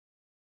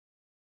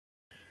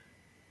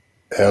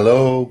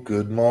Hello,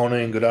 good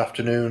morning, good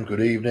afternoon,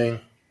 good evening,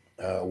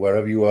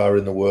 wherever you are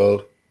in the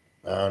world,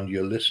 and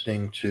you're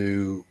listening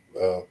to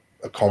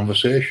a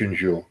conversation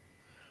show.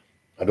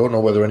 I don't know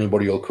whether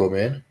anybody will come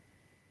in,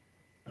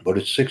 but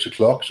it's 6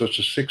 o'clock, so it's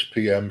a 6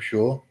 p.m.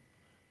 show,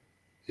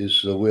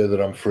 is the way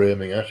that I'm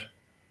framing it.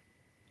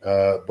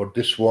 But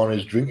this one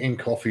is drinking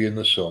coffee in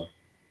the sun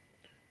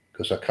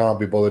because I can't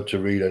be bothered to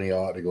read any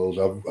articles.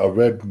 I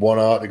read one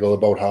article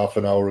about half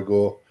an hour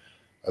ago,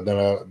 and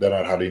then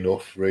I'd had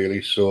enough really.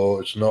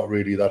 So it's not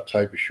really that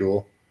type of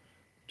show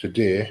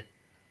today.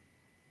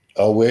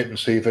 I'll wait and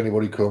see if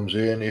anybody comes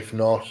in. If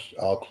not,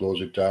 I'll close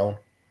it down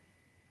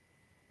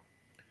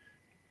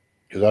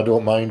because I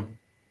don't mind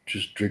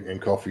just drinking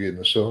coffee in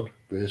the sun.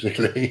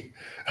 Basically,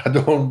 I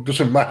don't.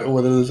 Doesn't matter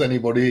whether there's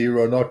anybody here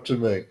or not to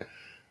me.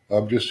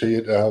 I'm just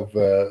here to have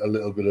a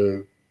little bit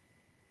of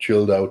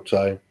chilled out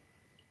time.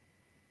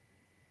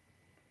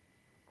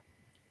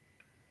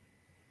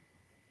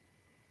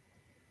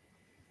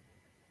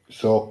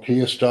 So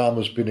Keir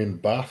Starmer's been in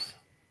Bath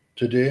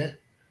today,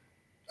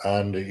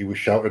 and he was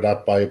shouted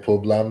at by a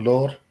pub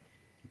landlord,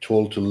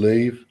 told to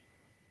leave,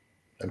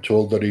 and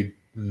told that he'd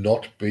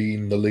not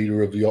been the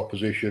leader of the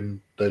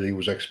opposition that he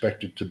was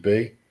expected to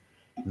be,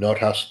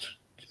 not asked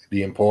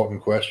the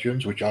important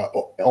questions,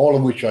 all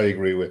of which I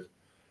agree with,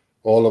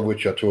 all of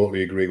which I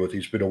totally agree with.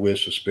 He's been a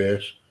waste of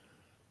space,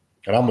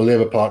 and I'm a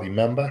Labour Party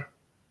member,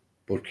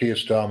 but Keir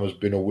Starmer's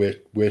been a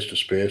waste of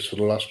space for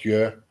the last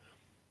year.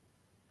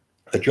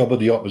 The job of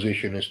the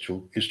opposition is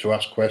to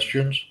ask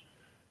questions,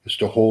 is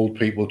to hold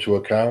people to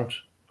account,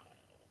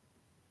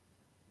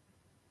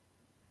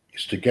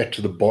 is to get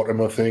to the bottom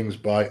of things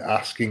by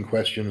asking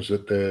questions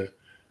that the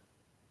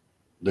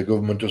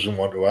government doesn't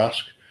want to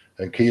ask.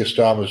 And Keir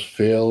Starmer's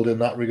failed in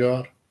that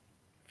regard,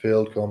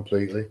 failed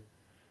completely.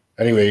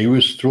 Anyway, he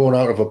was thrown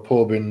out of a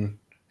pub in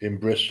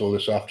Bristol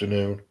this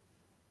afternoon.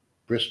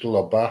 Bristol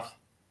or Bath,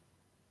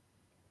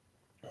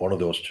 one of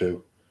those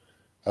two.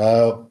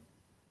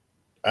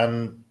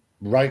 And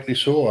rightly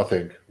so, I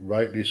think.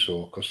 Rightly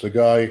so, because the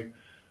guy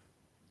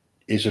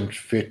isn't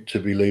fit to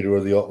be leader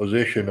of the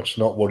opposition. That's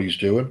not what he's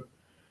doing.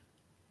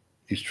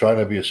 He's trying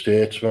to be a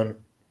statesman.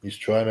 He's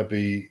trying to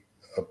be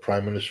a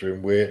prime minister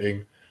in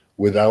waiting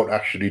without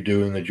actually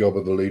doing the job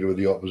of the leader of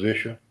the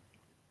opposition.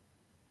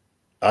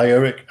 Hi,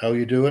 Eric. How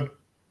you doing?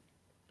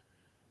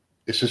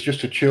 This is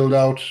just a chilled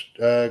out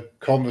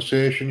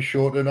conversation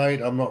show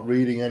tonight. I'm not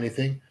reading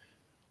anything.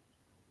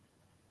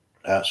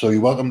 So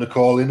you're welcome to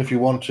call in if you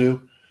want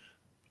to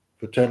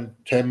for 10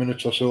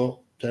 minutes or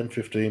so, 10,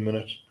 15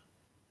 minutes.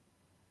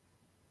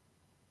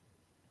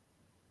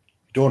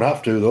 You don't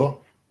have to,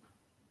 though.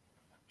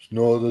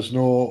 There's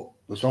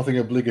nothing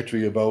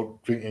obligatory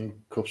about drinking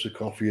cups of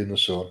coffee in the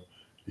sun.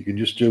 You can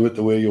just do it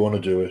the way you want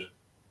to do it.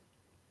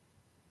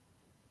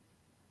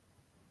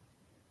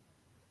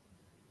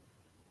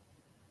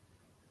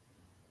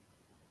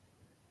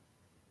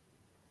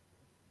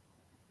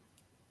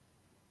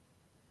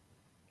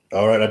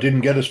 All right, I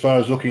didn't get as far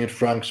as looking at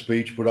Frank's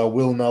speech, but I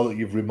will now that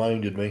you've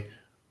reminded me,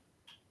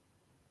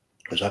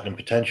 because I can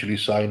potentially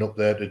sign up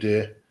there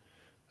today.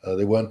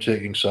 They weren't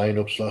taking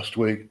sign-ups last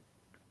week,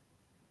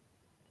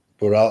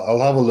 but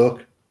I'll have a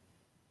look.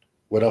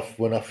 When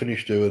I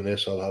finish doing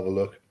this, I'll have a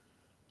look.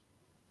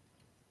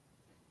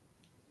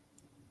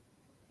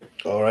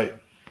 All right.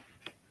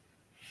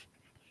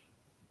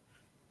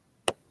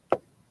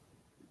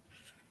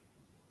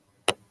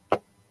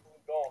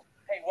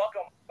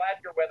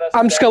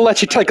 I'm just going to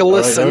let you take a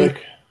listen. All right,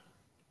 Eric.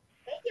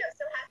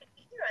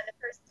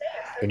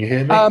 Can you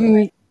hear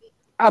me?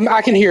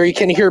 I can hear you.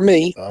 Can you hear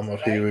me? I'm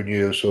not hearing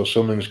you, so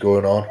something's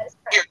going on.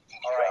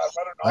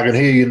 I can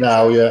hear you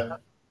now, yeah.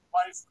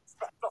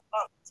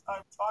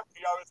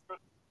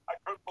 I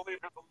couldn't believe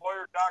there's a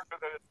lawyer doctor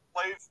that has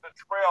blazed the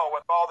trail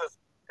with all this.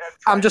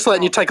 I'm just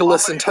letting you take a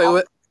listen to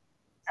it.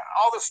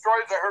 All the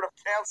stories I heard of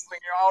canceling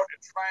you out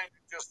and trying to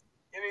just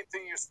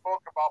anything you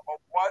spoke about, but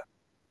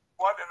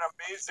what an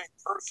amazing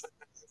person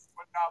that just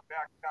would not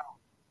back down.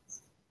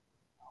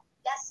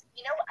 Yes,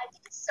 I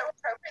think it's so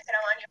appropriate that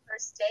I'm on your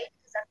first date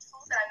because I'm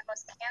told that I'm the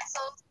most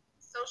canceled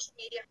social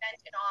media event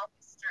in all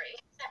history,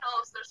 in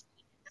all of social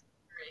media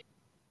history.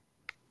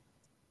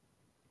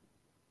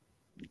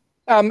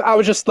 I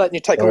was just letting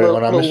you take a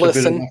little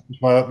listen.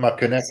 My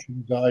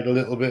connection died a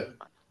little bit.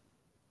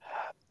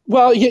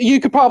 Well, you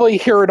could probably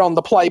hear it on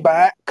the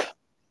playback.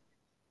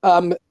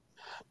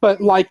 But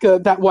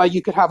that way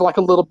you could have like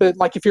a little bit,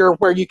 like if you're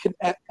where you can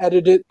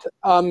edit it,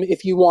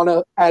 if you want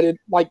to add it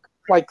like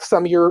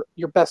some of your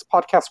best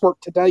podcast work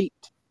to date.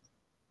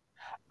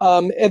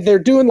 And they're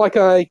doing like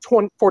a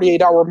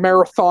 48-hour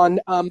marathon.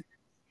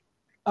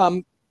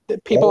 That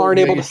people aren't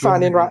able to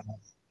sign in right.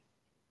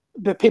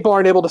 That people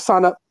aren't able to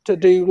sign up to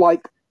do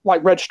like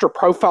register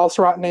profiles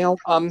right now.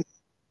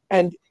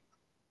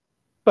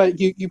 But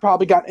you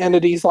probably got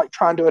entities like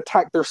trying to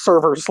attack their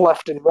servers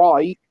left and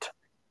right.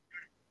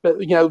 But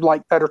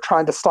that are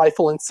trying to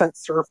stifle and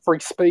censor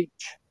free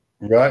speech.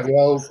 Right.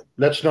 Well,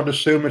 let's not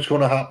assume it's going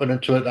to happen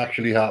until it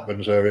actually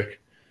happens, Eric.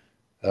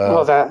 You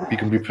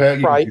can prepare.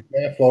 You can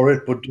prepare for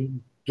it, but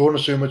don't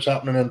assume it's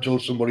happening until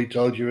somebody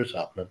tells you it's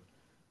happening.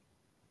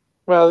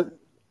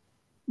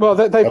 Well,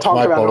 they've That's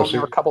talked my about it on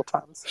there policy. a couple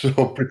times. So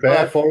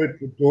prepare for it,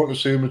 but don't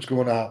assume it's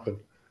going to happen.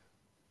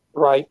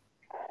 Right.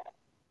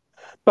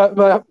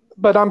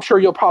 But I'm sure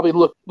you'll probably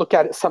look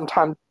at it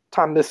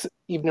time this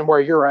evening where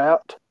you're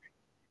at.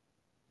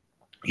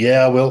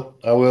 Yeah, I will.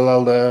 I will.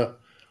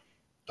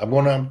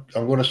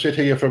 I'm gonna sit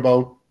here for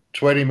about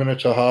 20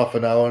 minutes or half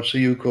an hour and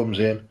see who comes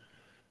in,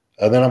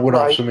 and then I'm going to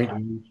have Right. something to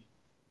eat,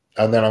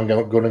 and then I'm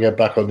going to get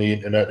back on the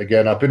internet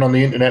again. I've been on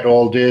the internet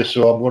all day,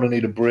 so I'm going to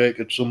need a break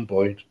at some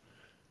point.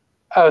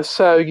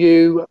 So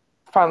you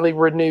finally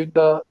renewed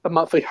the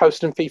monthly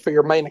hosting fee for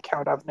your main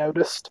account, I've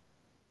noticed.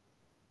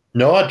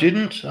 No, I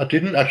didn't. I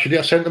didn't actually.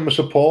 I sent them a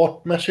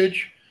support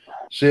message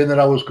saying that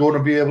I was going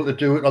to be able to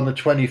do it on the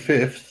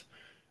 25th,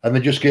 and they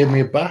just gave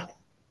me it back.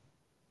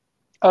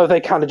 Oh, they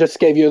kind of just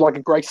gave you like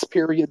a grace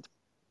period.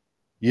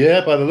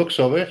 Yeah, by the looks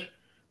of it.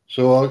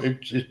 So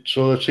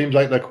so it seems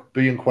like they're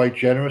being quite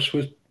generous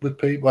with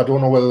people. I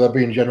don't know whether they're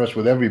being generous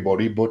with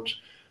everybody, but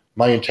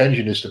my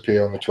intention is to pay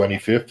on the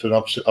 25th, and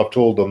I've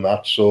told them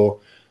that.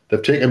 So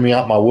they've taken me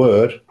at my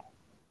word.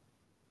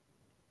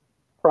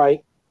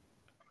 Right.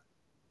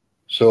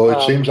 So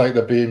it seems Um, like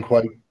they're being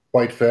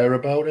quite fair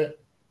about it,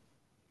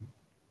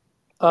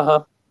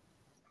 uh-huh.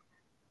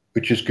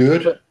 which is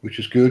good. But Which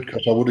is good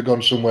because I would have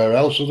gone somewhere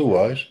else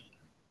otherwise,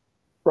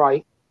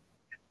 right.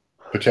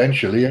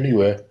 potentially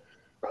anyway.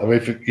 I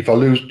mean, if I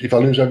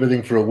lose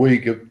everything for a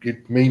week,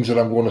 it means that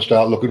I'm going to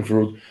start looking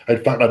for.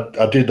 In fact,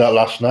 I did that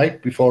last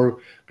night before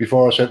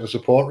I sent the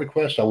support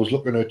request. I was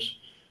looking at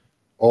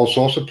all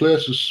sorts of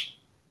places,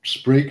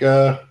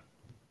 Spreaker,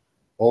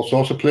 all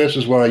sorts of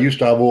places where I used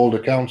to have old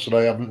accounts that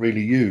I haven't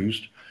really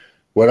used,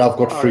 where I've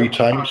got Oh, free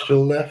time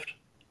still left.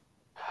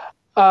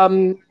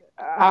 um,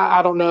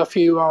 I don't know if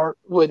you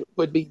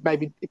would be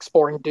maybe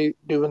exploring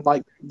doing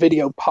like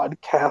video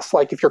podcasts,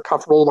 like if you're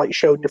comfortable like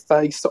showing your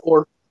face,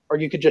 or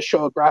you could just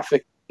show a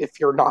graphic if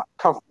you're not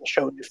comfortable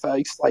showing your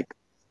face, like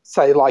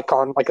say like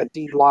on like a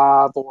D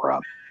Live or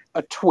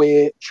a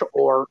Twitch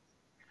or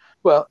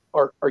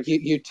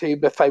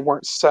YouTube if they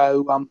weren't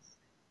so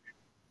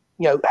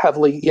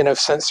heavily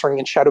censoring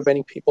and shadow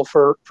banning people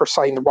for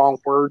saying the wrong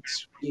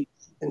words,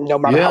 no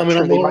matter Yeah, how I mean,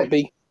 true they might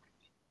be.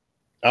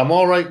 I'm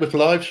all right with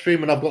live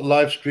streaming. I've got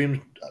live streams.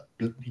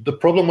 The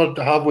problem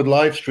I have with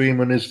live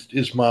streaming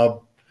is my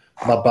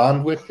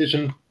bandwidth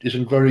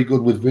isn't very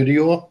good with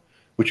video,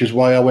 which is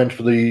why I went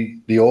for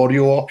the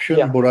audio option.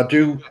 Yeah. But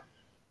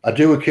I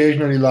do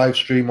occasionally live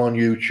stream on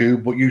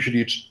YouTube, but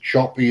usually it's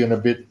choppy and a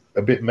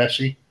bit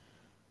messy.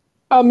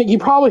 You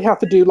probably have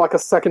to do like a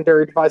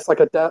secondary device, like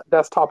a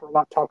desktop or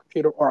laptop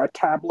computer or a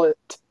tablet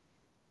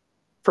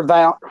for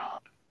that.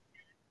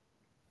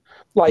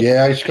 Like,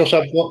 Yeah, it's because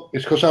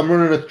I'm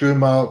running it through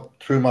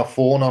my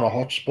phone on a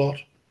hotspot.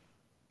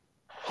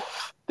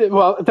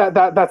 well,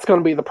 that's going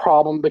to be the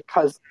problem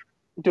because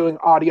doing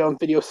audio and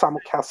video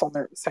simulcast on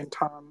there at the same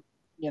time,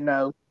 you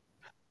know,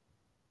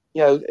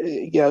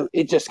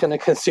 it's just going to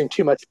consume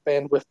too much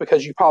bandwidth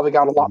because you probably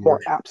got a lot Yeah. more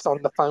apps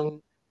on the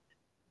phone.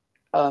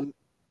 Um,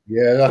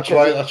 Yeah,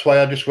 because it, that's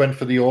why I just went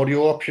for the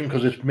audio option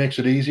because it makes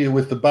it easier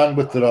with the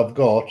bandwidth that I've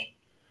got.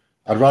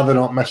 I'd rather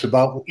not mess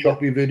about with yeah,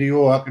 choppy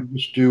video. I can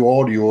just do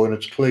audio and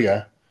it's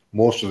clear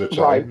most of the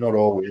right. time, not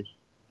always.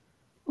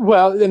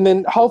 Well, and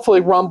then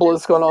hopefully Rumble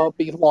is going to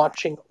be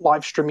launching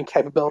live streaming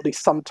capabilities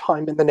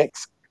sometime in the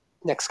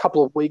next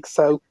couple of weeks.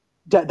 So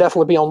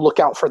definitely be on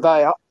lookout for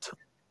that.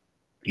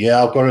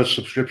 Yeah, I've got a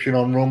subscription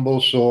on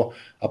Rumble, so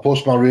I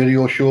post my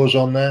radio shows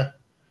on there.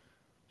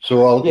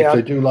 So if Yeah,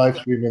 they do live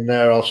stream in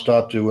there, I'll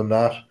start doing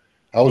that.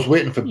 I was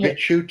waiting for yeah,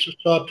 BitChute to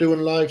start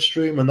doing live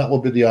stream, and that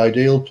would be the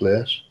ideal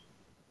place.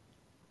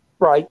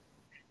 right.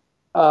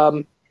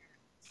 Um,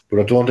 But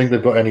I don't think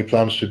they've got any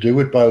plans to do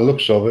it by the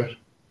looks of it.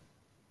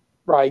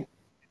 right.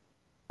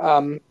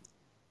 Um,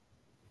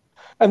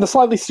 and the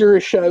Slightly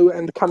Serious Show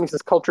and the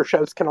Cummings' Culture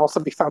shows can also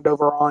be found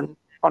over on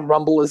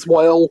Rumble as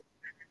well.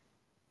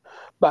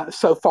 But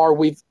so far,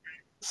 the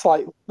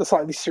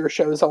Slightly Serious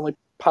Show has only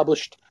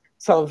published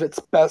some of its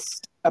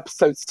best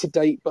episodes to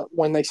date. But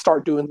when they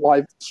start doing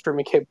live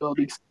streaming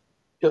capabilities,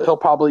 he'll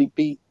probably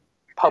be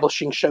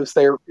publishing shows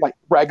there like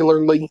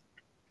regularly.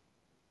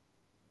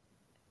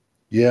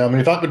 Yeah, I mean,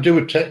 if I could do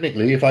it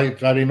technically, if I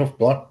had enough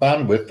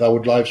bandwidth, I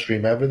would live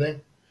stream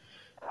everything.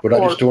 But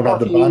I just don't Or have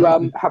the if you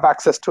bandwidth. have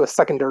access to a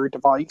secondary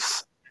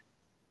device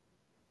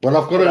Well,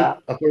 for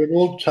that. I've got an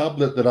old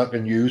tablet that I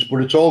can use,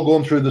 but it's all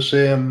going through the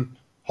same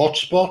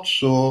hotspot,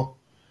 so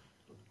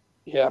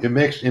Yeah, it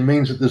means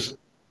that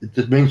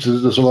it means that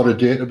there's a lot of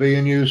data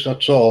being used.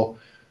 That's all.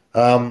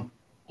 Um,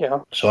 yeah.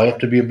 so I have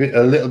to be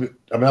a little bit.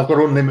 I mean, I've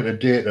got unlimited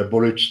data,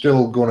 but it's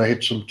still going to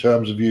hit some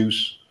terms of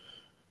use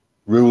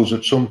rules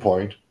at some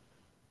point.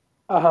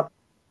 Uh-huh.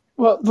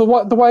 Well,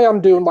 the way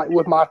I'm doing like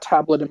with my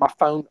tablet and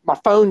my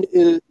phone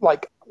is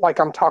like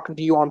I'm talking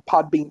to you on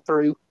Podbean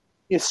through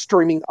is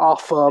streaming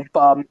off of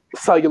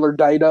cellular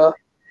data,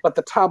 but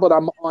the tablet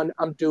I'm on,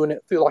 I'm doing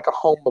it through like a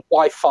home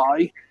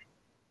Wi-Fi.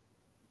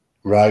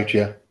 Right?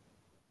 Yeah.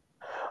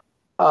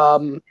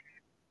 Um,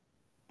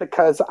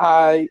 because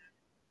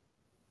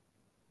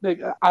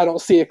I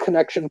don't see a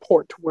connection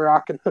port to where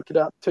I can hook it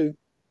up to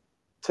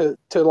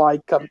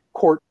like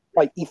court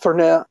like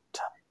Ethernet.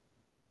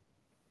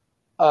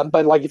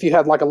 But like if you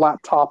had like a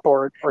laptop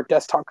or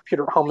desktop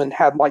computer at home and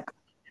had like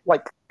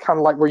kind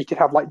of like where you could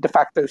have like de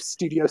facto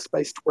studio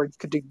space to where you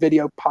could do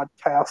video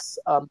podcasts,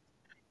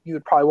 you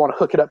would probably want to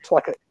hook it up to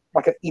like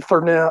an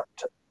Ethernet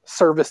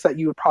service that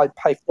you would probably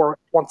pay for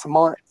once a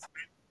month.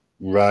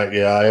 Right.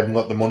 Yeah, I haven't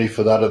got the money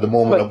for that at the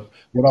moment.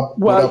 But What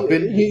well, I've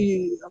been.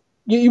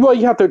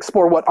 you have to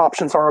explore what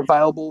options are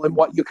available and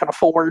what you can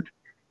afford.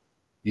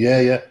 Yeah,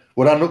 yeah.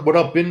 What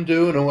I've been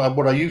doing and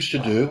what I used to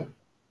do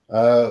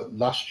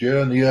last year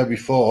and the year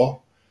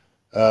before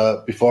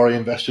I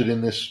invested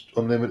in this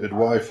unlimited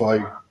Wi-Fi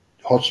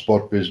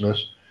hotspot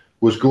business,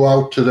 was go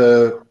out to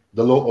the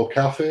local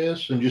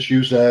cafes and just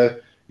use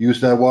their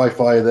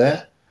Wi-Fi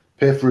there.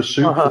 Pay for a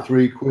soup for Uh-huh.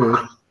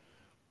 £3,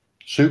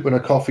 soup and a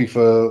coffee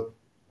for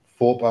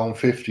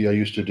 £4.50. I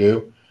used to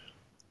do,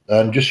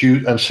 and just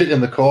use and sit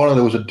in the corner.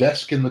 There was a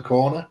desk in the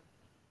corner,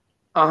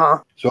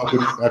 Uh-huh. so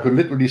I could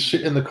literally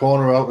sit in the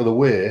corner out of the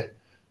way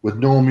with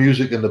no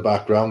music in the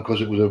background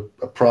because it was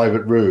a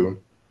private room.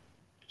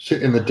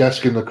 Sit in the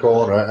desk in the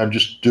corner and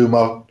just do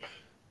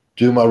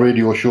my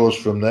radio shows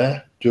from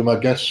there, do my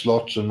guest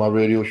slots and my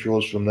radio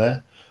shows from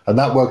there, and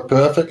that worked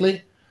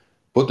perfectly.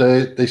 But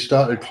they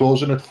started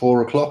closing at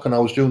 4 o'clock, and I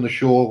was doing the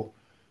show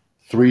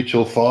 3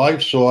 till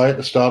 5, so I had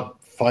to start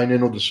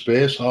finding other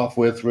space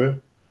halfway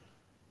through.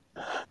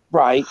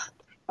 Right.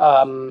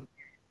 Um,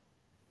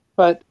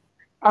 but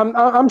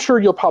I'm sure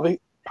you'll probably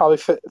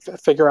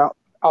figure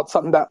out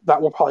something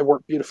that will probably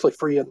work beautifully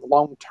for you in the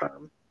long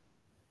term.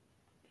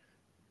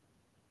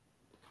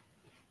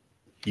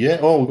 Yeah.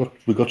 Oh,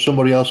 we got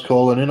somebody else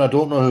calling in. I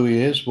don't know who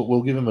he is, but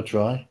we'll give him a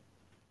try.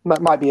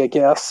 That might be a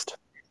guest.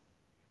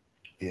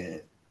 Yeah.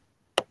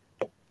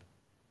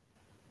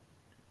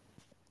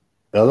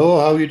 Hello.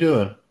 How are you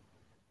doing?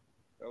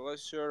 Hello,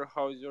 sir.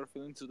 How is your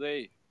feeling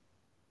today?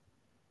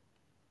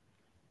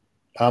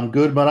 I'm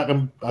good,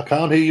 man. I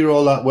can't hear you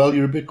all that well.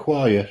 You're a bit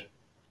quiet.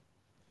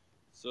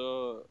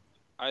 So,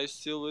 are you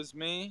still with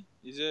me?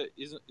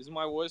 Is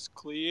my voice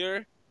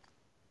clear?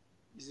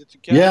 Is it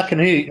Yeah, I okay? can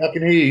hear you. I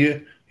can hear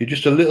you. You're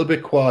just a little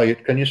bit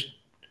quiet.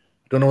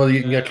 Don't know whether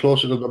you can get Yeah,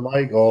 closer to the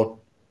mic or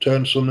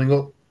turn something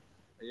up.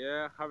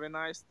 yeah. Have a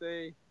nice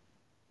day.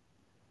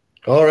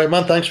 All right,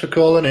 man. Thanks for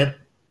calling in.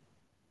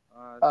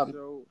 Uh, Um,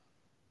 so,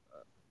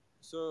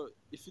 so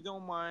if you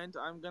don't mind,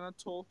 I'm gonna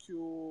talk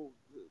you.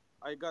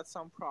 I got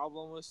some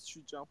problems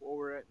to jump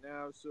over right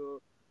now,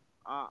 so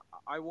uh,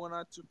 I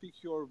wanted to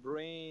pick your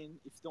brain,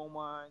 if you don't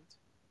mind.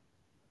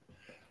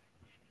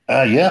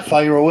 Yeah,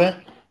 fire away.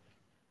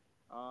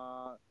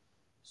 Uh,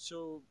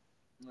 so,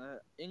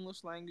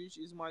 English language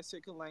is my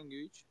second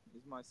language.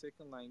 Is my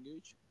second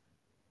language.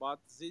 But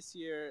this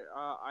year,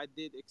 I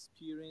did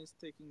experience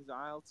taking the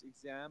IELTS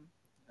exam,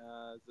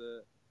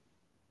 the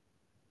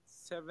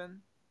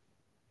seven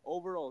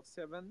overall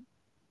seven,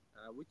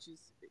 which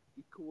is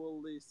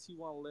equally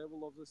C1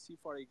 level of the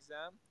CFAR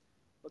exam.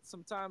 But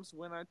sometimes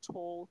when I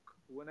talk,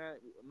 when I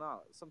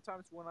no,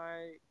 sometimes when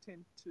I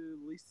tend to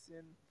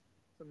listen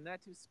some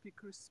native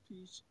speaker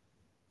speech,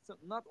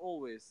 not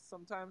always.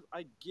 Sometimes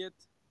I get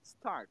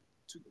stuck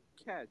to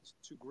catch,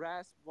 to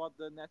grasp what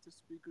the native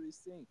speaker is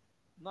saying.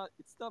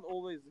 It's not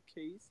always the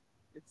case.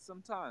 It's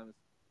sometimes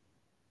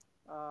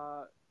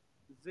uh,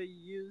 they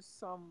use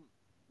some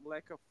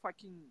like a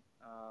fucking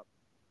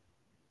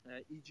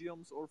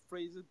idioms or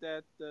phrases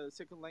that the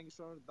second language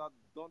learners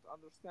don't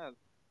understand.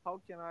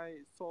 How can I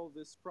solve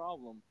this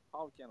problem?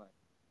 How can I?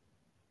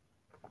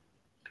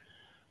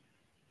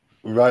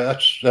 Right,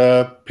 that's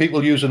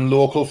people using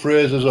local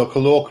phrases or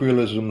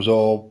colloquialisms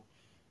or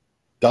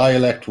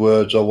dialect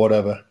words or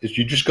whatever.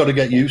 You just got to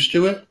get used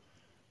to it.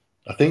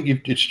 I think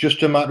it's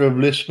just a matter of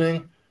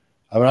listening.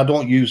 I mean, I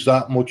don't use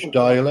that much mhm.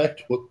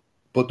 dialect,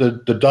 but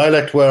the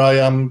dialect where I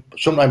am,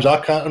 sometimes I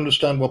can't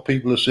understand what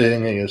people are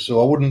saying here,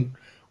 so I wouldn't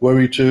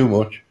worry too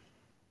much.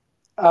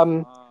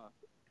 um, Uh,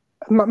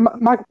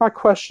 my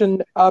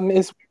question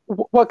is,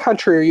 what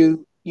country are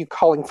you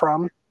calling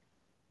from?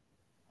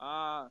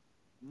 uh,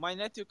 my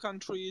native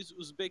country is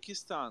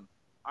Uzbekistan.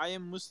 I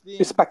am Muslim.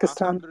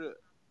 Uzbekistan.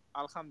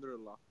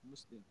 Alhamdulillah,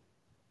 Muslim.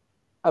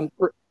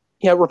 Re-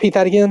 yeah, repeat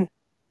that again.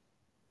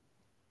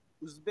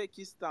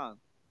 Uzbekistan.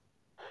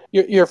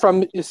 You're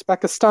from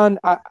Uzbekistan.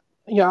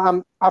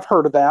 I've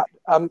heard of that.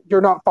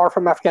 You're not far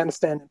from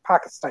Afghanistan and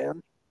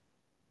Pakistan.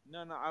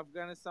 No, no,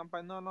 Afghanistan.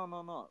 No, no,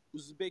 no, no.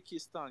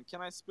 Uzbekistan.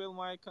 Can I spell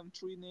my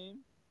country name?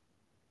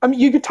 I mean,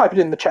 you could type it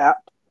in the chat.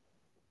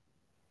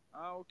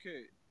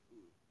 Okay.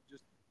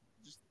 Just,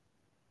 just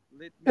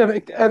let me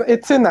again.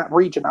 It's in that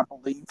region, I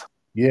believe.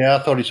 Yeah, I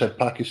thought he said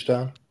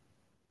Pakistan.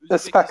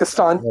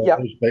 Uzbekistan. Uzbekistan. No, Yeah,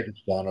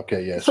 Uzbekistan.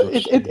 Okay, yeah, so so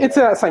it's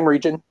in that same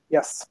region.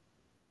 Yes.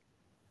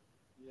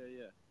 Yeah,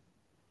 yeah.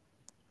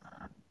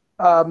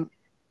 Um,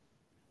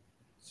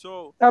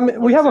 So, for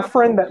we have a example,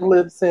 friend that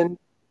lives in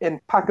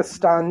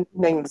Pakistan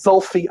named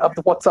Zulfi of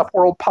the What's Up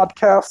World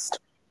podcast.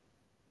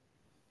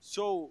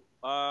 so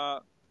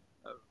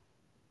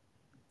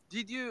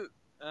did you,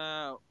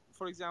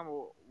 for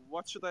example,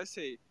 what should I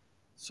say?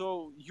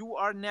 So you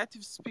are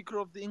native speaker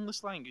of the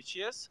English language,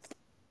 yes?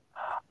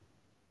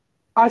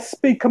 I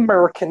speak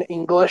American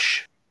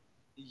English.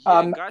 Yeah,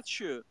 Um, got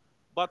you.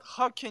 But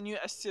how can you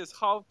assess?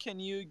 How can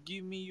you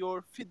give me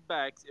your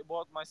feedbacks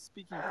about my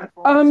speaking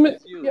performance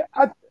with you?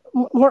 yeah,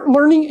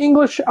 learning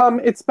English.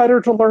 It's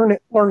better to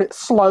learn it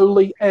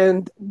slowly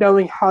and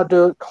knowing how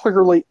to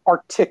clearly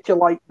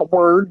articulate the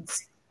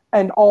words.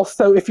 And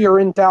also, if you're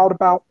in doubt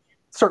about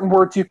certain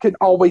words, you can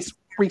always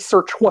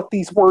research what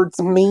these words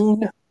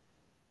mean,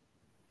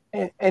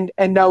 and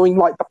knowing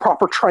like the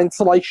proper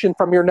translation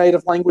from your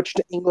native language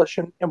to English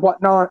and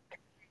whatnot.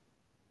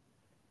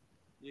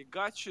 You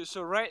got you.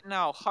 So right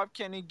now, how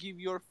can you give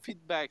your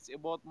feedbacks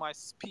about my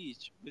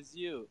speech with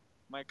you,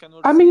 my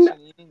I mean, conversation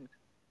in English?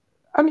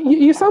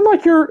 you sound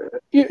like you're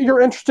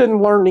interested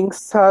in learning,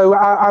 so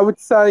I would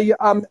say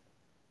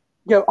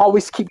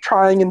always keep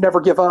trying and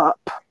never give up.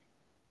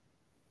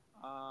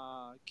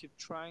 Keep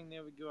trying,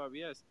 never give up.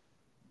 Yes,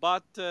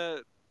 but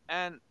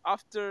and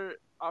after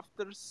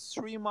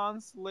 3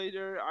 months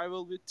later, I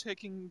will be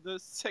taking the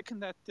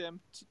second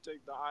attempt to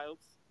take the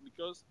IELTS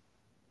because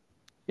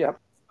Yeah,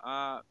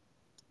 uh,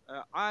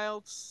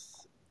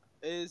 IELTS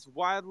is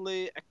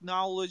widely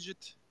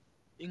acknowledged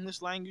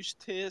English language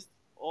test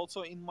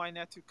also in my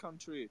native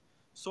country.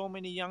 So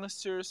many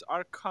youngsters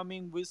are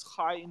coming with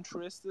high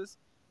interests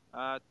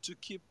to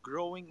keep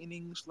growing in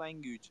English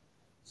language.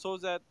 So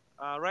that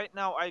right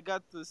now I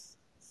got this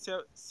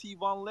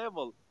C1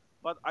 level,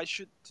 but I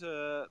should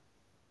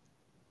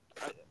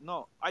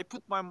no I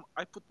put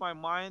my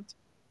mind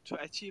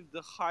to achieve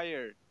the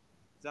higher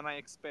than I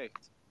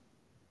expect,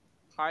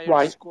 higher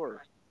right.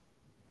 score.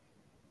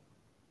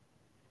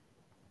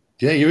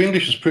 Yeah, your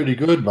English is pretty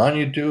good, man.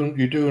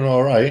 You're doing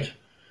all right.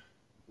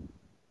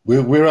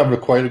 We're having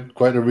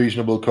quite a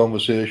reasonable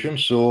conversation.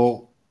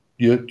 So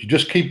you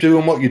just keep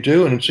doing what you're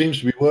doing. It seems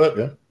to be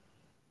working.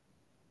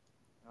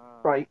 Uh,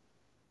 Right.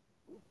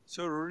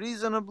 so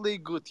reasonably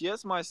good.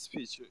 Yes, my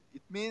speech.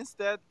 It means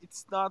that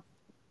it's not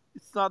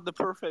the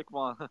perfect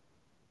one.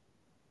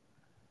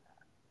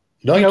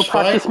 No, it's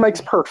Practice fine.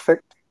 makes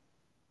perfect.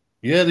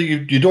 Yeah,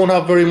 you don't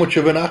have very much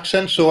of an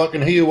accent, so I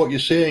can hear what you're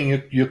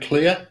saying. You're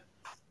clear.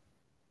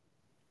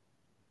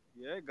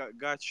 Yeah,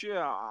 got you.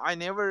 I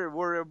never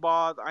worry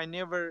about. I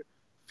never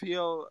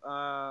feel.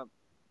 Uh,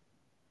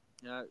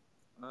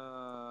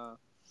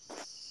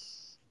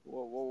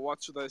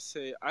 what should I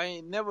say?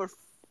 I never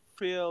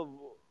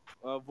feel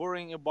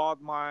worrying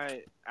about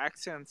my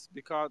accents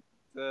because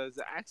the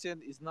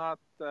accent is not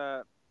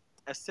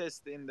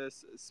assessed in the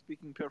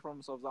speaking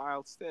performance of the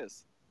IELTS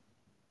test.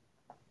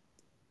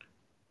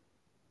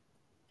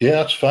 Yeah,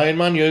 that's fine,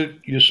 man.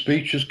 Your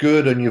speech is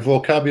good and your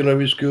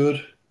vocabulary is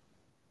good.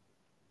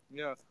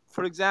 Yeah.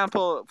 For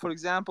example,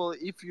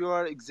 if you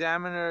are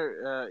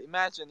examiner,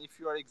 imagine if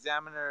you are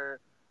examiner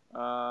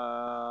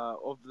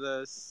of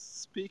the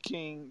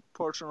speaking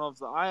portion of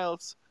the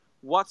IELTS,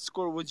 what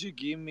score would you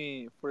give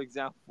me? For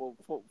example,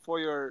 for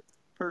your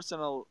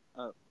personal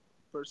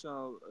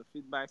personal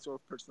feedbacks or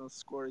personal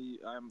score.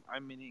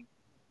 I'm meaning.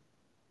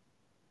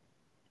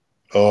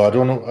 Oh, I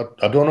don't know.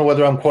 I don't know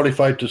whether I'm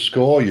qualified to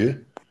score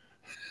you.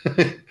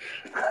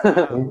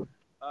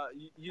 Uh,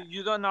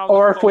 you don't know the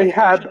Or if we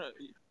had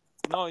qualification.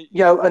 No, an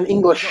you don't.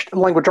 English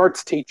language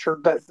arts teacher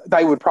that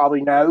they would probably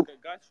Yeah, know.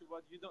 got you.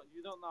 But you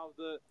don't know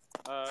the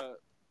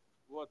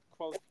what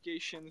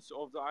qualifications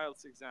of the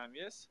IELTS exam.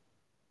 Yes.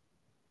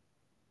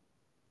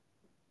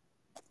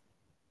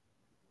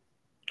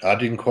 I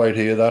didn't quite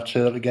hear that.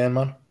 Say that again,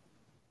 man.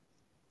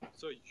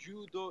 So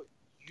you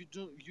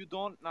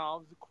don't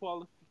know the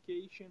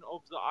qualification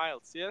of the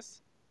IELTS.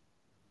 Yes.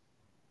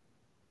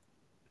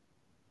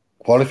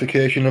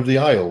 Qualification of the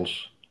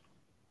IELTS.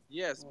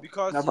 Yes,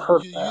 because Never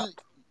heard of that.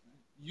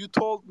 you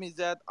told me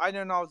that I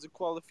don't know the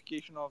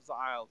qualification of the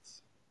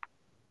IELTS.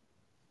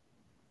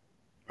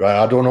 Right,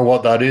 I don't know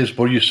what that is,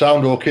 but you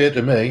sound okay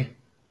to me.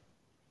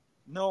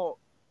 No.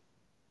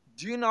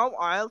 Do you know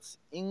IELTS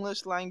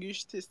English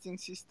language testing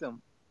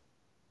system?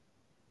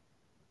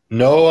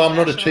 No, I'm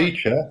not a National.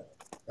 teacher.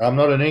 I'm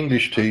not an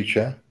English Huh?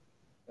 teacher.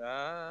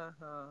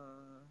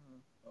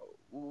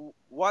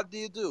 What do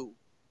you do?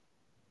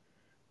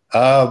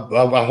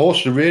 I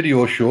host a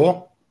radio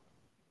show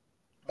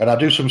and I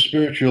do Uh-huh. some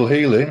spiritual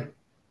healing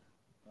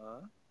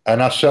Uh-huh.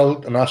 and I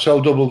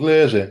sell double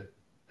glazing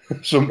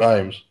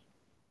sometimes.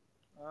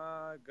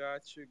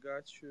 Got you,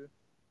 got you.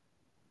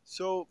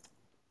 So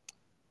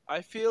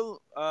I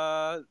feel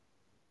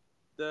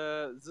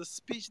the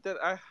speech that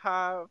I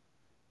have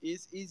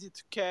is easy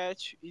to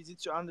catch, easy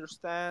to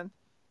understand.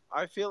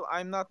 I feel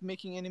I'm not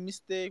making any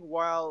mistake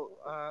while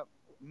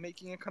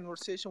making a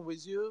conversation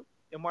with you.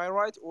 Am I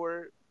right,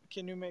 or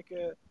can you make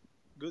a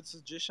good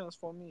suggestions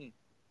for me?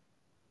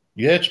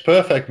 Yeah, it's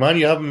perfect, man.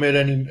 You haven't made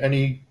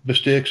any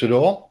mistakes at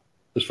all,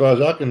 as far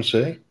as I can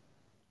see.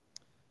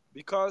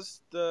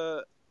 Because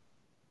the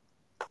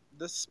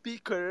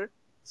speaker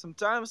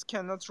sometimes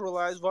cannot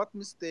realize what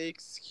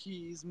mistakes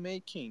he is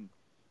making.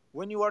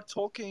 When you are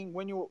talking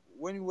with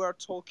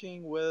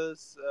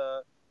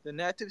the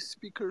native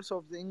speakers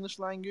of the English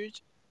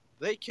language,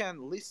 they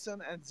can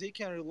listen and they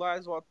can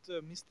realize what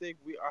mistake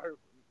we are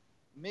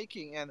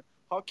making and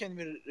how can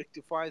we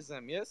rectify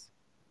them. Yes.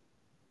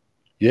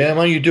 Yeah,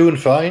 man, you're doing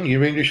fine.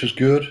 Your English is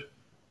good.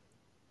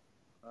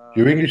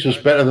 Your English is Got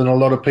better you. than a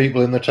lot of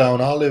people in the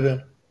town I live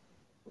in.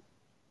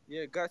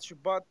 Yeah, got you.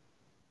 But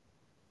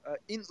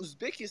in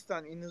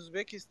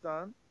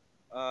Uzbekistan,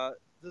 uh,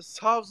 the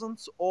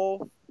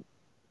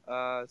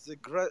uh, the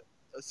gra-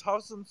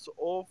 thousands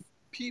of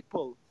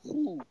people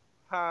who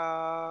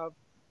have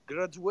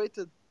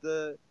graduated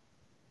the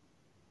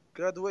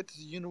graduated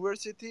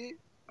university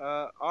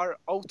are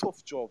out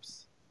of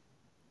jobs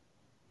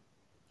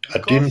I because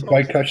didn't of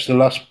quite catch the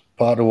last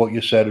part of what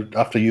you said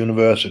after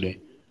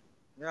university.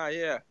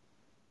 yeah,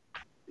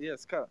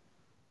 yes,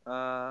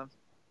 uh,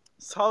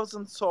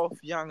 thousands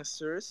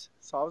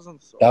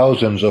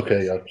Thousands,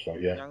 okay, of yeah,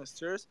 sorry, yeah.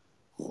 youngsters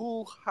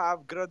who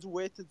have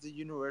graduated the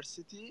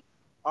university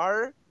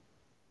are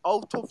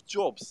out of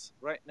jobs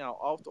right now,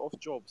 out of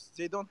jobs.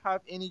 They don't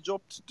have any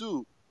job to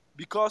do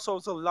because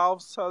of the low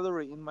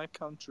salary in my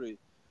country.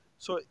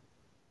 So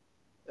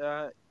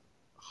uh,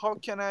 how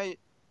can I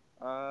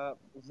uh,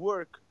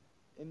 work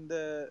in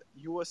the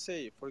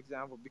USA, for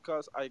example?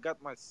 Because I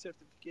got my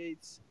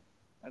certificates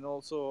and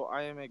also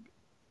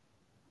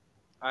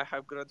I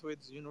have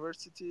graduated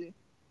university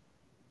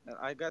and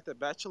I got a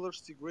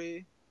bachelor's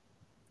degree.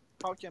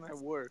 How can I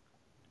work?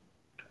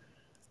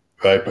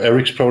 Right, but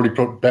Eric's probably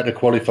better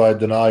qualified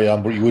than I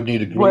am, but you would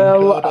need a green Well,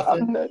 card, I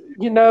think.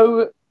 you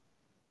know,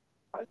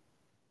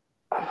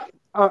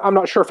 I'm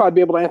not sure if I'd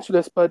be able to answer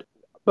this, but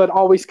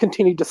always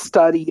continue to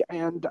study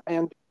and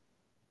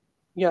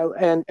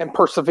and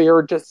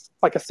persevere. Just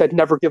like I said,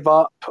 never give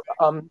up.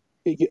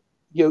 You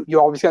you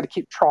always got to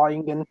keep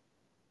trying,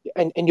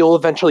 and you'll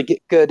eventually get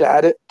good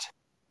at it.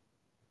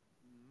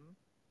 Mhm.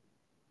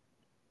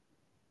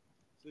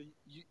 So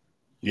you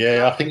Yeah,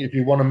 got I think if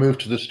you want to move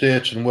to the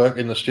States and work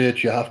in the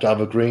States, you have to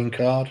have a green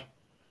card.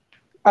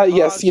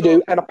 Yes, you do,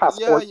 so and a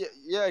yeah, passport.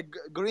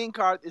 green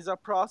card is a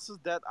process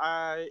that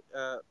I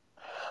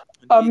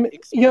did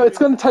It's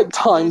going to take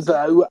time experience it.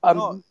 though.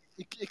 No,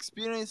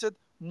 experience it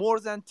more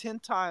than 10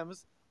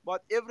 times,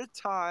 but every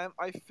time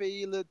I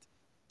failed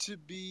to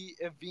be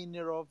a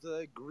winner of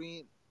the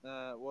green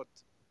what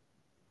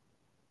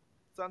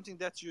something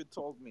that you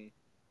told me.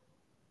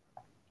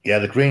 Yeah,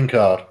 the green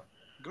card.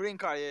 Green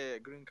card, yeah,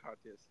 green card,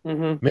 yes.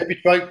 hmm Maybe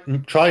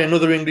try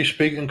another English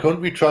speaking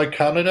country. Try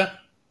Canada,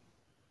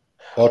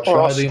 or Or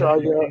try the United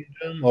Australia.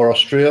 Kingdom, or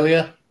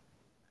Australia.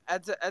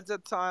 At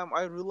that time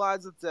I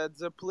realized that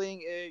the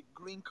playing a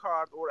green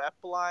card or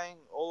applying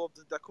all of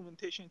the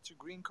documentation to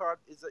green card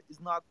is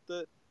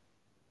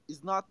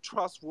not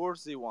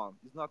trustworthy one.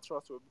 Is not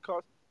trustworthy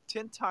because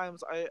 10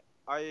 times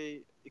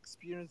I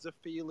experienced the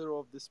failure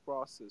of this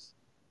process.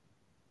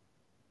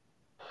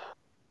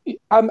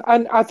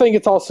 And I think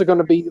it's also going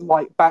to be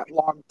like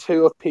backlog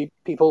too of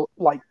people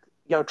like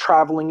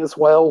traveling as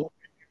well,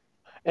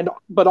 and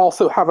but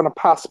also having a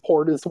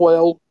passport as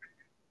well.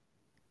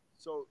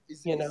 So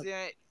You know,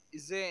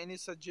 is there any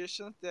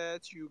suggestions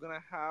that you're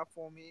gonna have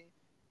for me?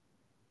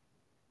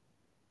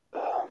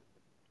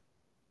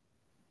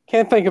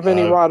 can't think of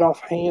any Uh, right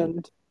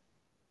offhand.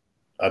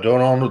 I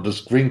don't know.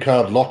 There's green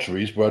card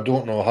lotteries, but I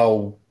don't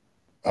know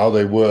how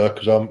they work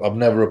because I've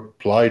never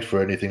applied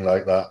for anything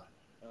like that.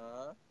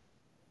 Uh,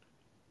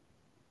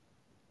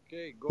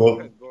 okay, But go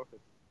ahead.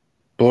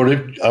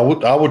 if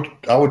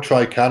I would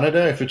try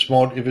Canada if it's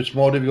more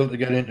difficult to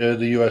get into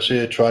the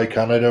USA. Try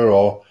Canada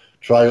or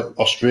try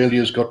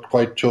Australia's got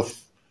quite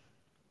tough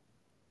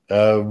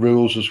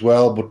rules as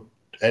well. But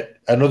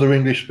another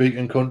English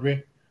speaking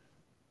country.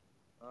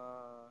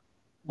 Uh,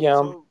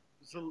 Yeah.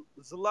 so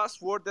the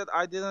last word that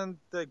I didn't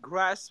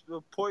grasp,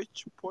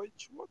 poich,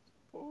 what?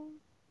 Po-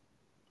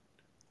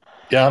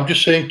 Yeah, I'm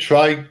just saying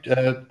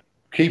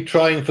keep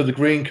trying for the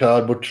green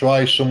card, but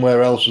try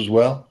somewhere else as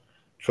well.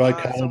 Try Somewhere.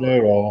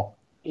 Canada or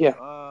Yeah.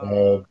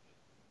 uh,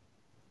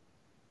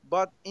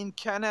 But in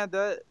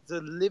Canada,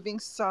 the living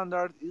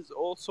standard is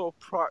also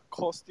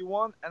costly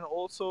one, and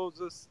also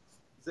the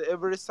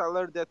every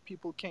salary that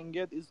people can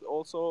get is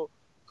also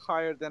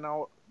higher than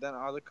our than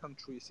other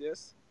countries.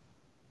 Yes.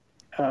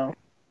 Oh.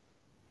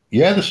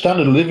 yeah, the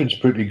standard of living's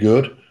pretty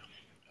good.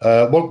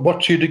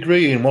 What's your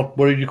degree in? What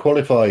did you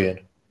qualify in?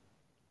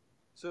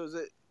 So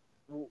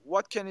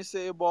what can you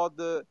say about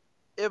the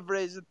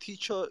average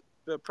teacher,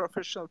 the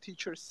professional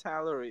teacher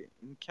salary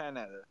in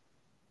Canada?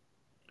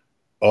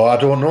 Oh, I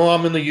don't know.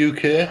 I'm in the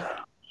UK,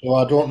 so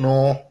I don't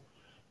know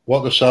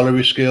what the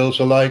salary scales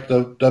are like.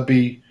 There'd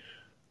be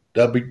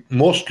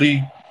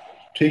mostly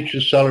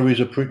teachers' salaries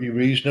are pretty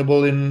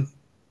reasonable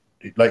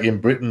like in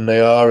Britain they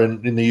are,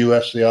 in the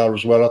US they are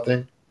as well, I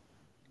think.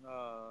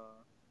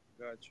 Uh,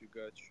 got you,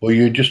 got you. Well,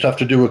 you just have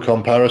to do a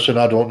comparison.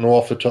 I don't know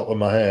off the top of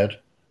my head.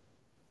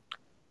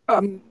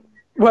 Um.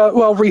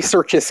 Mm,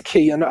 Research is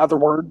key. In other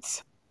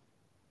words,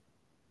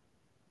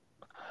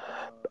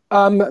 uh,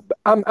 um,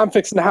 I'm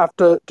fixing to have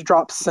to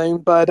drop soon,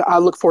 but I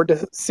look forward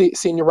to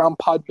seeing you around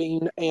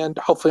Podbean and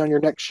hopefully on your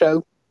next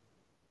show.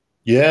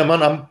 Yeah,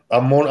 man,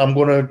 I'm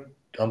gonna.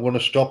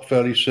 stop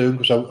fairly soon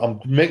because I'm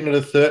making it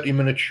a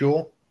 30-minute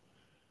show.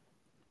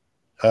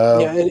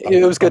 Yeah,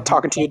 it was good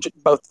talking to you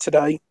both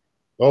today.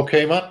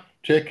 Okay, man.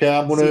 Take care.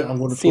 I'm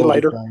gonna See you close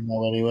later. it down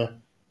now anyway.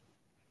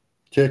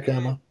 Take care,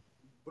 Hey, man.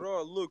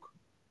 bro, look.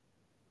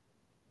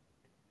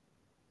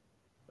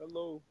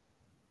 Hello.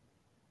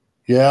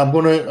 Yeah, I'm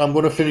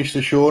gonna finish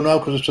the show now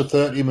because it's a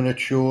 30-minute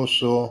show.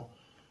 So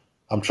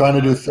I'm trying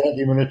to do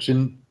 30 minutes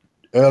in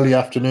early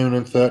afternoon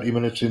and 30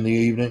 minutes in the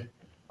evening.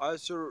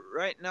 So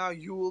right now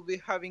you will be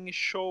having a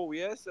show,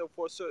 yes,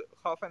 for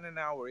half an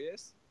hour,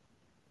 yes.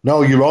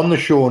 No, you're on the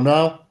show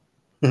now.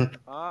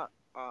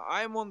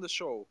 I'm on the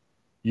show.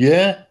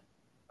 Yeah,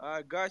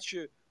 Got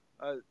you.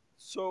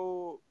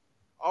 So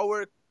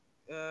our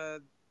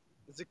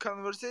the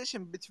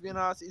conversation between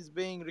us is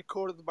being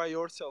recorded by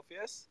yourself,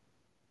 yes.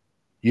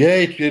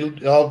 yeah.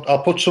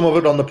 I'll put some of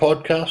it on the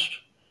podcast.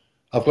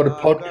 I've got a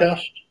Got.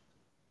 podcast.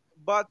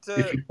 But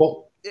If you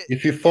e-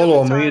 if you every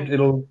follow me, time,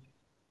 it'll.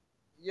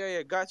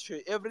 yeah, got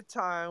you. Every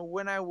time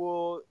when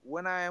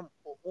I am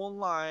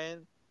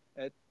online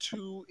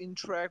to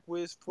interact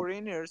with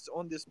foreigners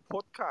on this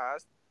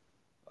podcast,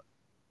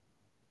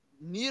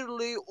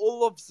 nearly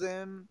all of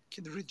them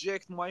can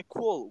reject my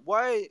call.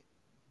 Why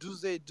do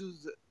they do?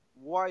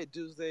 Why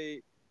do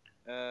they?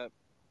 Uh,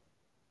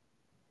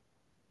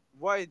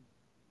 why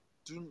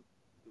do?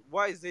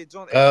 Why they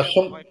don't accept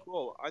my Some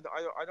call? I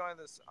don't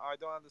understand. I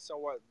don't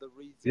understand what the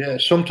reason Yeah. of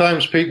this.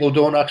 Sometimes people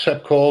don't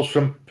accept calls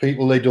from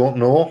people they don't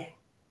know.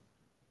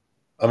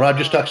 I mean, I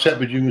just Ah,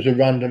 accepted you as a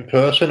random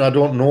person. I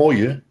don't know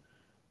you,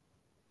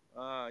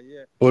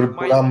 yeah. but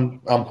My I'm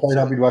quite so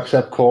happy to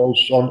accept calls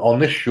on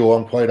this show.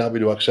 I'm quite happy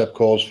to accept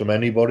calls from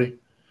anybody,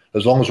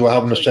 as long as we're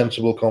having a so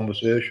sensible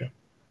conversation,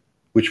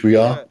 which we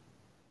are. yeah.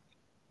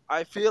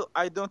 I feel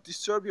I don't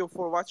disturb you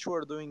for what you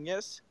are doing.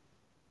 Yes.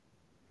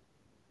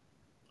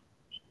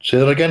 Say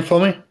that again for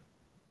me.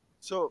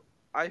 So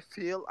I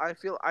feel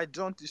I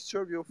don't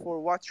disturb you for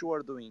what you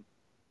are doing.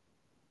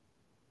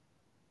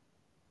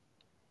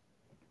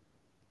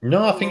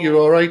 No, I think you're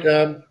Hello. all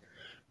right.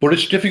 But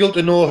it's difficult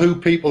to know who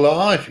people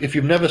are if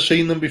you've never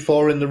seen them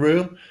before in the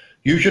room.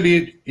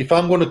 Usually, if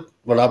I'm going to,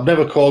 well, I've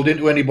never called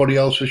into anybody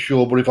else's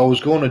show, but if I was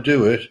going to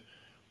do it,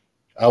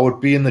 I would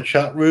be in the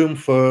chat room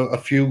for a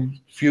few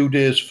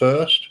days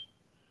first,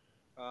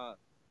 Uh,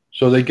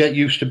 so they get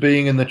used to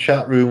being in the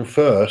chat room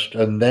first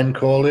and then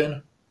call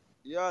in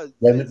yeah.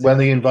 when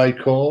the invite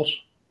calls.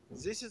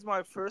 This is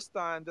my first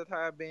time that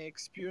I have been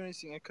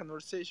experiencing a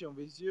conversation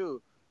with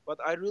you, but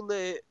I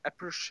really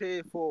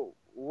appreciate for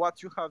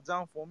what you have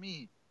done for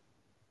me,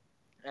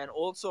 and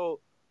also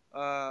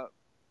uh,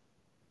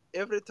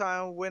 every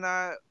time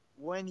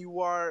when you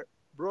are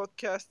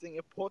broadcasting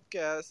a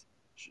podcast,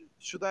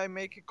 should I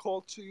make a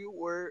call to you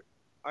or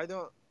I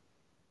don't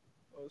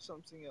or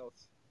something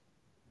else?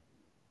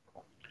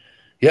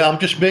 Yeah, I'm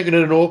just making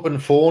it an open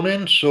phone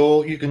in,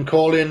 so you can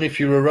call in if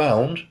you're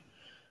around.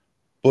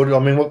 But I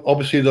mean,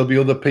 obviously there'll be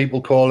other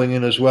people calling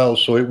in as well,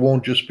 so it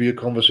won't just be a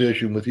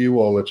conversation with you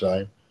all the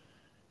time.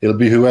 It'll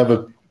be Uh,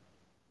 whoever.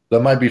 There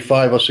might be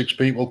 5 or 6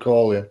 people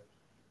calling.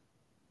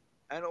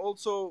 and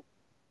also,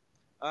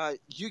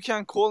 you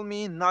can call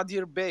me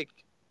Nadir Bek.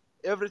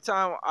 Every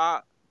time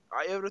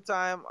every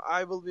time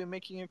I will be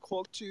making a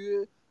call to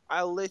you,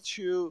 I'll let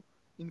you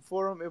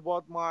inform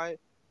about my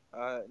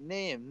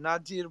name,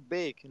 Nadir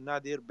Bek.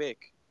 Nadir Bek.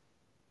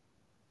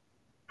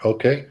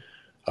 Okay,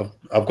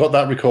 I've got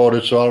that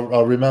recorded, so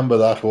I'll remember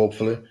that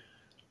hopefully.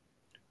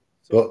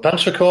 So, But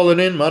thanks for calling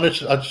in, man.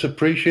 It's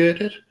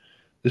appreciated.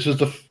 This is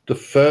the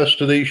first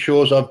of these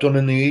shows I've done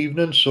in the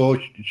evening, so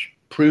it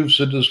proves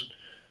that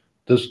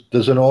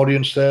there's an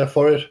audience there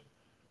for it.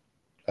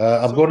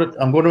 so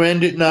I'm gonna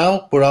end it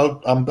now, but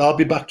I'll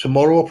be back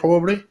tomorrow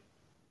probably.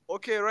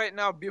 okay, right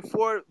now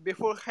before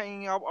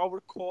hanging up our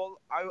call,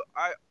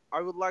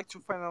 I would like to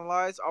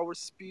finalize our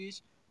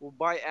speech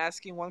by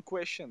asking one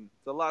question,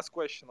 the last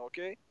question.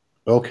 Okay.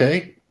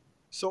 Okay.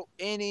 So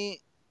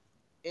any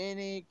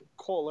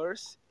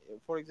callers,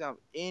 for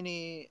example,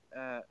 any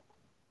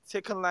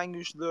second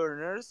language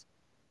learners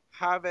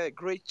have a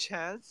great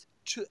chance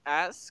to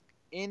ask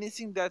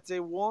anything that they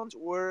want,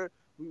 or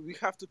we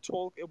have to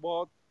talk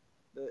about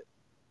the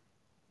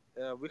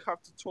we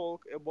have to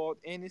talk about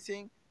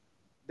anything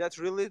that's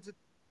related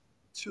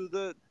to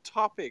the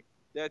topic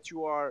that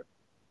you are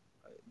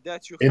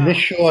that you In this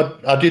have. show,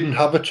 I didn't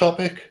have a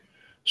topic.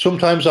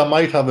 Sometimes I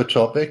might have a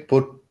topic,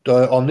 but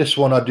on this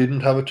one, I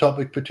didn't have a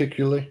topic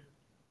particularly.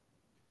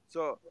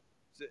 So,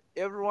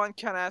 everyone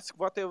can ask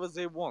whatever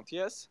they want.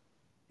 Yes.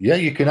 Yeah,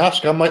 you can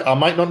ask. I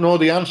might not know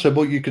the answer,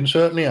 but you can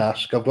certainly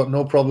ask. I've got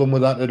no problem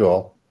with that at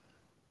all.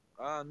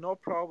 No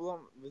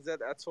problem with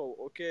that at all.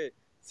 Okay.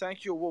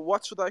 Thank you. Well,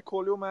 what should I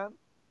call you, man?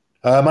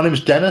 My name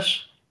is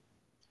Dennis.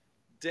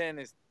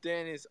 Dennis.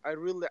 Dennis, I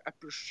really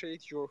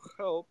appreciate your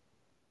help.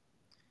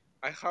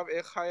 I have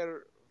a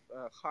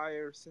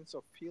higher sense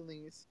of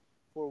feelings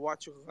for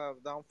what you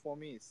have done for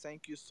me.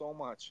 Thank you so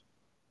much.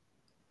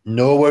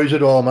 No worries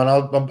at all, man.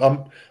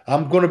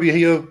 I'm going to be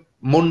here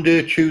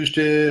Monday,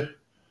 Tuesday,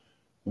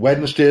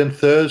 Wednesday, and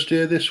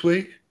Thursday this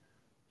week.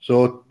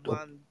 So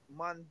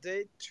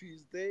Monday,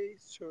 Tuesday,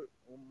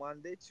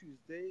 Monday,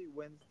 Tuesday,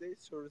 Wednesday,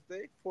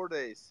 Thursday, 4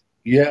 days.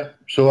 Yeah.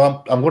 So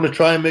I'm going to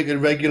try and make it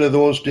regular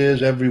those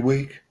days every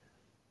week.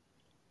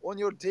 On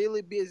your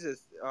daily basis.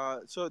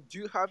 So do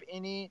you have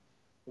any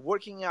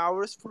working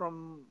hours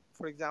from,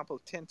 for example,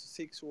 10 to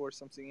 6 or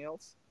something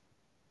else?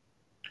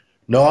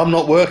 No, I'm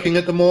not working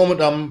at the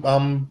moment.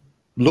 I'm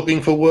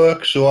looking for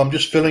work, so I'm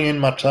just filling in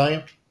my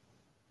time.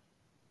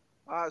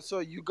 So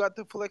you got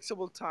the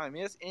flexible time,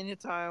 yes?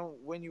 Anytime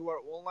when you are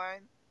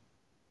online,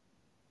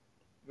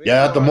 when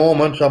Yeah, you at the are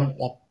moment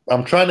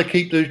I'm trying to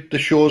keep the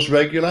shows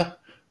regular,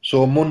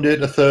 so Monday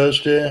to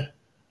Thursday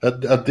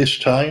at this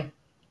time.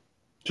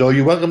 So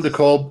you're welcome to yes.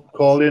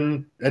 call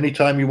in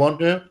anytime you want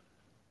to.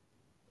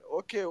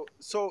 Okay,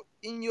 so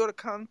in your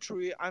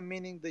country, I'm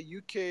meaning the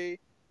UK,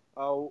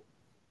 uh,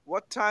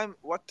 what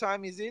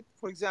time is it?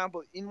 For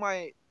example,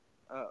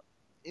 uh,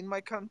 in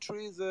my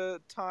country,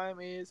 the time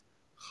is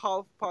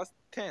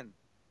 10:30.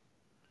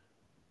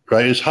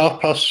 Right, it's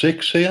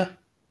 6:30 here.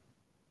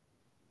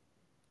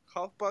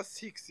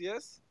 6:30,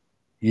 yes.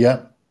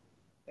 Yeah.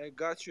 I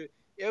got you.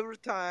 Every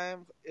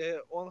time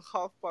on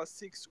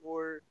 6:30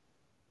 or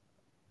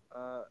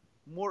uh,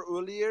 more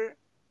earlier,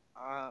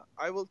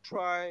 I will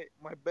try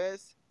my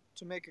best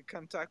to make a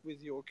contact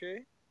with you.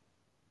 Okay.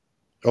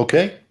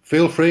 Okay.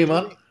 Feel free,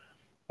 man. During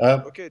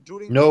Uh, okay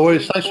during no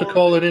worries. during Thanks for 4 days.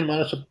 calling in,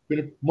 man. It's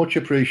been much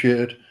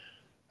appreciated.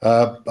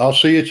 I'll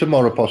see you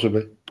tomorrow,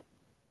 possibly.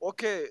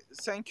 Okay,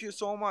 thank you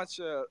so much,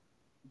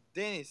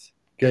 Dennis.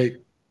 Okay.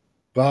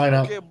 Bye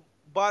now. Okay,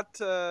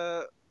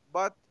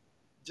 but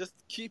just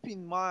keep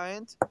in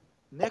mind,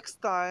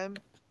 next time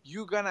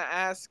you gonna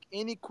ask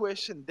any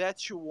question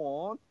that you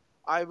want,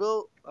 I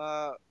will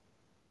uh,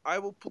 I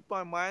will put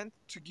my mind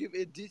to give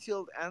a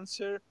detailed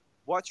answer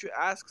what you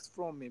asked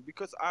from me,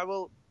 because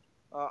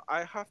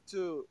I have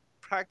to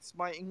practice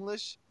my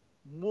English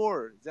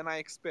more than I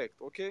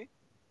expect. Okay.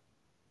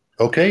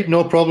 Okay,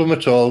 no problem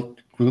at all.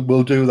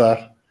 We'll do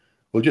that.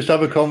 We'll just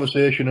have a Okay.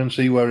 conversation and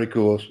see where it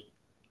goes.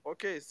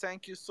 Okay.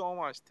 Thank you so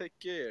much. Take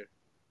care.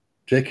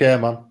 Take care,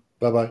 man.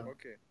 Bye bye.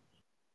 Okay.